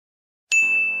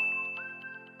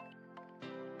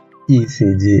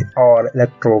ECG or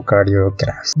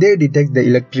electrocardiographs. They detect the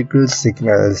electrical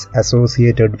signals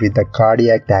associated with the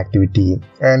cardiac activity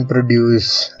and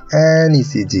produce an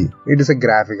ECG. It is a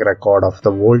graphic record of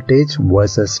the voltage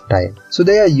versus time. So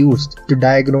they are used to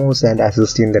diagnose and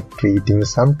assist in the treating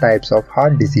some types of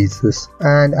heart diseases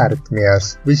and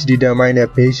arrhythmias, which determine a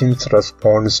patient's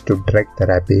response to drug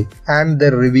therapy, and they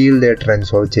reveal their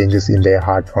trends or changes in their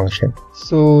heart function.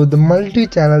 So the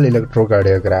multi-channel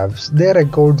electrocardiographs, they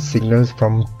record signals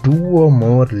from 2 or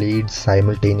more leads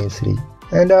simultaneously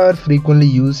and are frequently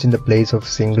used in the place of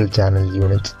single channel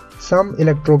units. Some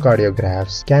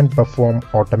electrocardiographs can perform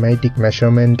automatic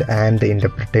measurement and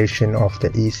interpretation of the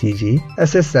ECG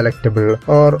as a selectable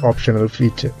or optional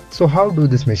feature. So how do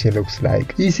this machine looks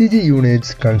like? ECG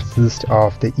units consist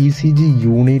of the ECG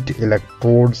unit,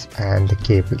 electrodes and the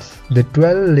cables. The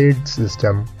 12-lead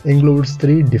system includes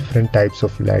 3 different types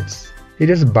of LEDs. It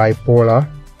is bipolar,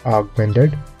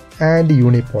 augmented and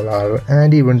unipolar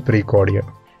and even precordial.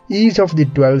 Each of the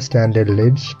 12 standard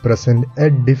leads present a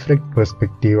different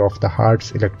perspective of the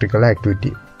heart's electrical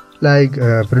activity, like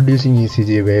producing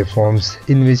ECG waveforms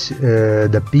in which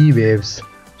the P waves,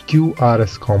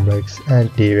 QRS complex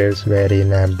and T waves vary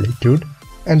in amplitude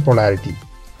and polarity.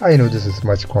 I know this is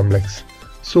much complex,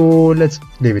 so let's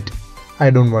leave it. I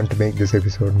don't want to make this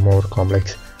episode more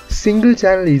complex. Single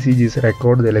channel ECGs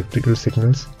record the electrical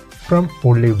signals from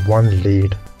only one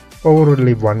lead or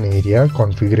only one area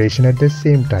configuration at the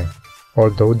same time.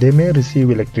 Although they may receive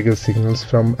electrical signals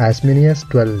from as many as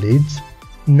 12 leads,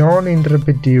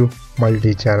 non-interruptive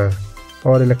multi-channel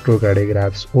or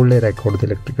electrocardiographs only record the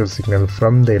electrical signal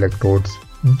from the electrodes.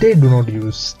 They do not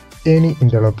use any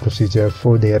internal procedure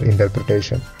for their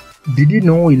interpretation. Did you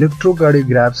know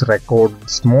electrocardiographs record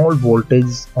small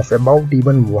voltages of about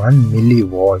even 1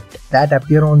 millivolt that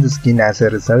appear on the skin as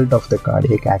a result of the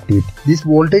cardiac activity? This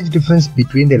voltage difference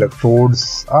between the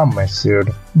electrodes are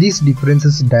measured. These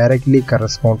differences directly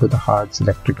correspond to the heart's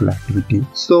electrical activity.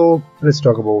 So let's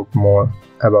talk more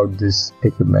about this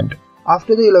equipment.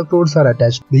 After the electrodes are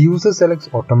attached, the user selects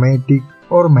automatic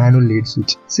or manual lead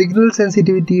switch. Signal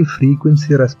sensitivity,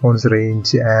 frequency response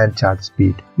range and charge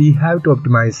speed. We have to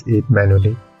optimize it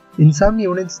manually. In some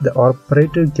units, the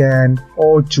operator can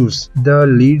choose the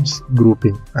leads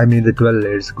grouping, the 12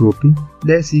 leads grouping,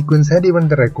 their sequence and even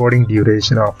the recording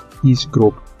duration of each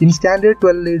group. In standard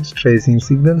 12 leads tracing,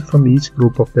 signals from each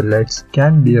group of the leads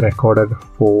can be recorded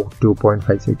for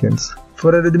 2.5 seconds.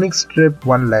 For a rhythmic strip,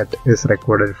 one lead is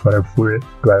recorded for a full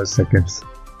 12 seconds.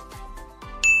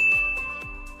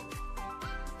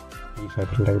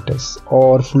 Defibrillators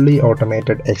or fully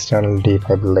automated external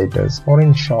defibrillators, or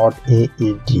in short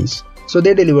AEDs. So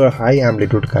they deliver high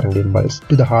amplitude current impulse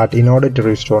to the heart in order to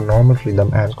restore normal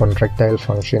rhythm and contractile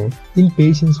function in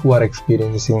patients who are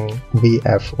experiencing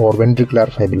VF or ventricular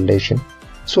fibrillation.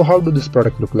 So how do this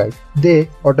product look like? They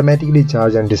automatically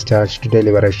charge and discharge to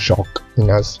deliver a shock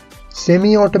in us.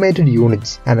 Semi-automated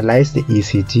units analyze the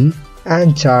ECG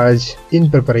and charge in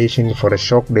preparation for a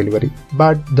shock delivery,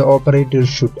 but the operator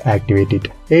should activate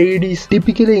it. AEDs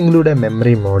typically include a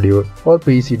memory module or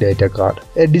PC data card,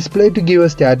 a display to give a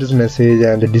status message,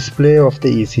 and a display of the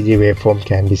ECG waveform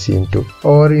can be seen too,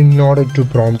 or in order to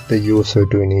prompt the user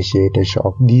to initiate a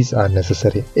shock. These are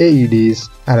necessary. AEDs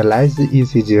analyze the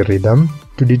ECG rhythm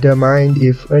to determine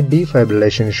if a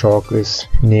defibrillation shock is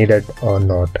needed or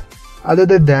not. Other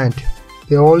than that,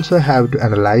 they also have to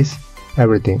analyze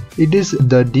everything. It is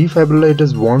the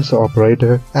defibrillators warns the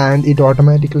operator and it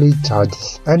automatically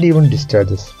charges and even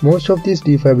discharges. Most of these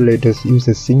defibrillators use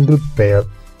a single pair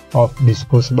of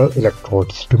disposable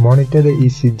electrodes to monitor the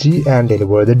ECG and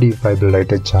deliver the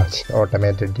defibrillator charge.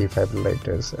 Automated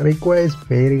defibrillators requires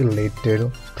very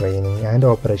little training and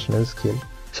operational skill.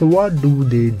 So what do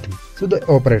they do? So the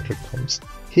operator comes.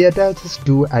 He attaches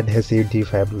 2 adhesive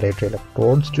defibrillator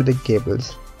electrodes to the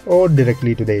cables or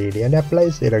directly to the AED and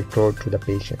applies the electrode to the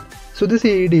patient. So this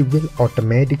AED will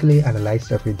automatically analyze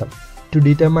the rhythm to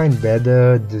determine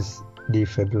whether this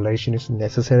defibrillation is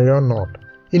necessary or not.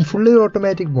 In fully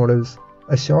automatic models,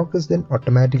 a shock is then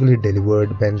automatically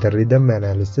delivered when the rhythm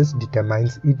analysis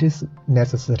determines it is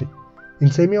necessary.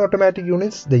 In semi-automatic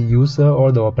units, the user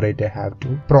or the operator have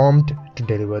to prompt to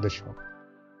deliver the shock.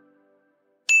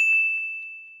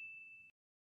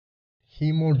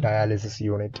 Hemodialysis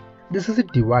unit. This is a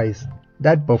device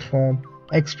that performs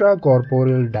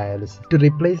extracorporeal dialysis to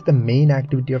replace the main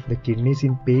activity of the kidneys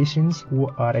in patients who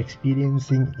are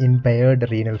experiencing impaired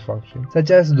renal function,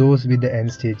 such as those with the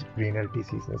end-stage renal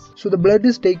diseases. So the blood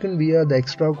is taken via the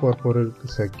extracorporeal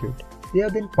circuit. They are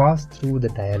then passed through the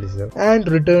dialyzer and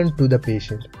returned to the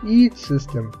patient. Each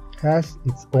system has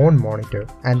its own monitor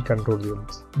and control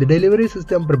units. The delivery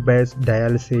system prepares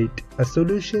dialysate, a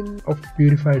solution of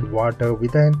purified water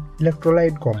with an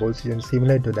electrolyte composition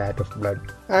similar to that of blood,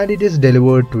 and it is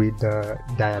delivered to the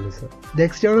dialyzer. The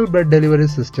external blood delivery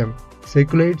system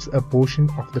circulates a portion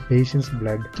of the patient's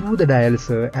blood through the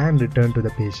dialyzer and return to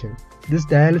the patient. This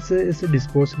dialyzer is a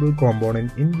disposable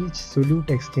component in which solute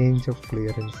exchange of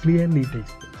clearance clearly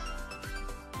takes place.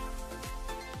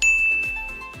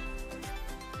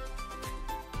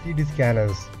 CT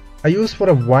scanners are used for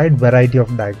a wide variety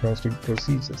of diagnostic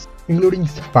procedures, including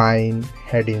spine,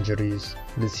 head injuries,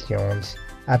 lesions,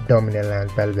 abdominal and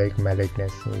pelvic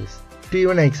malignancies, to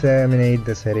even examine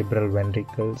the cerebral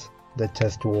ventricles, the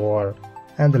chest wall,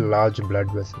 and the large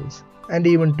blood vessels, and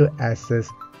even to assess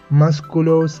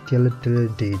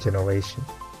musculoskeletal degeneration.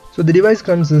 So the device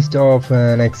consists of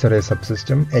an X-ray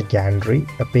subsystem, a gantry,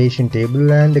 a patient table,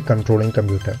 and a controlling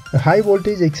computer. A high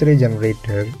voltage X-ray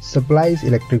generator supplies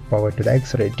electric power to the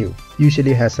X-ray tube,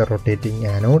 usually has a rotating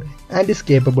anode, and is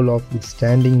capable of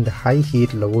withstanding the high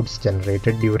heat loads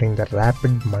generated during the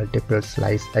rapid multiple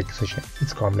slice excision.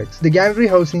 It's complex. The gantry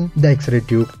housing the X-ray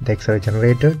tube, the X-ray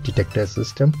generator, detector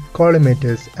system,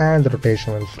 collimators, and the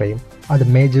rotational frame are the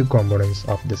major components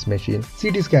of this machine.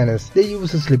 CT scanners, they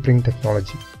use a slip ring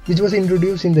technology, which was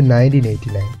introduced in the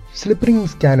 1989. Slip ring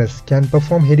scanners can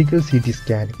perform helical CT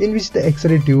scan, in which the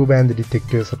X-ray tube and the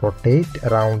detectors rotate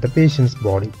around the patient's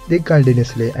body. They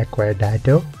continuously acquire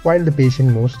data while the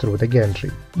patient moves through the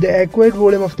gantry. The acquired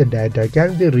volume of the data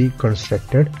can be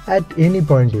reconstructed at any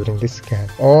point during the scan.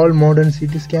 All modern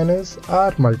CT scanners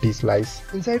are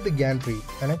multi-slice. Inside the gantry,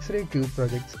 an X-ray tube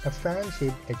projects a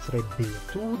fan-shaped X-ray beam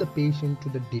through the patient to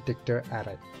the detector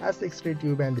array. As the X-ray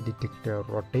tube and the detector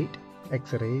rotate,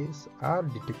 X-rays are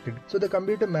detected. So the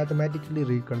computer mathematically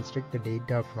reconstructs the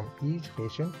data from each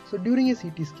patient. So during a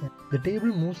CT scan, the table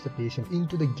moves the patient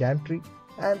into the gantry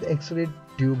and the X-ray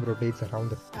tube rotates around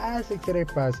the. As X-ray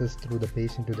passes through the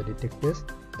patient to the detectors,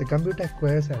 the computer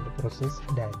acquires and processes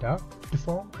data to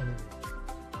form an image.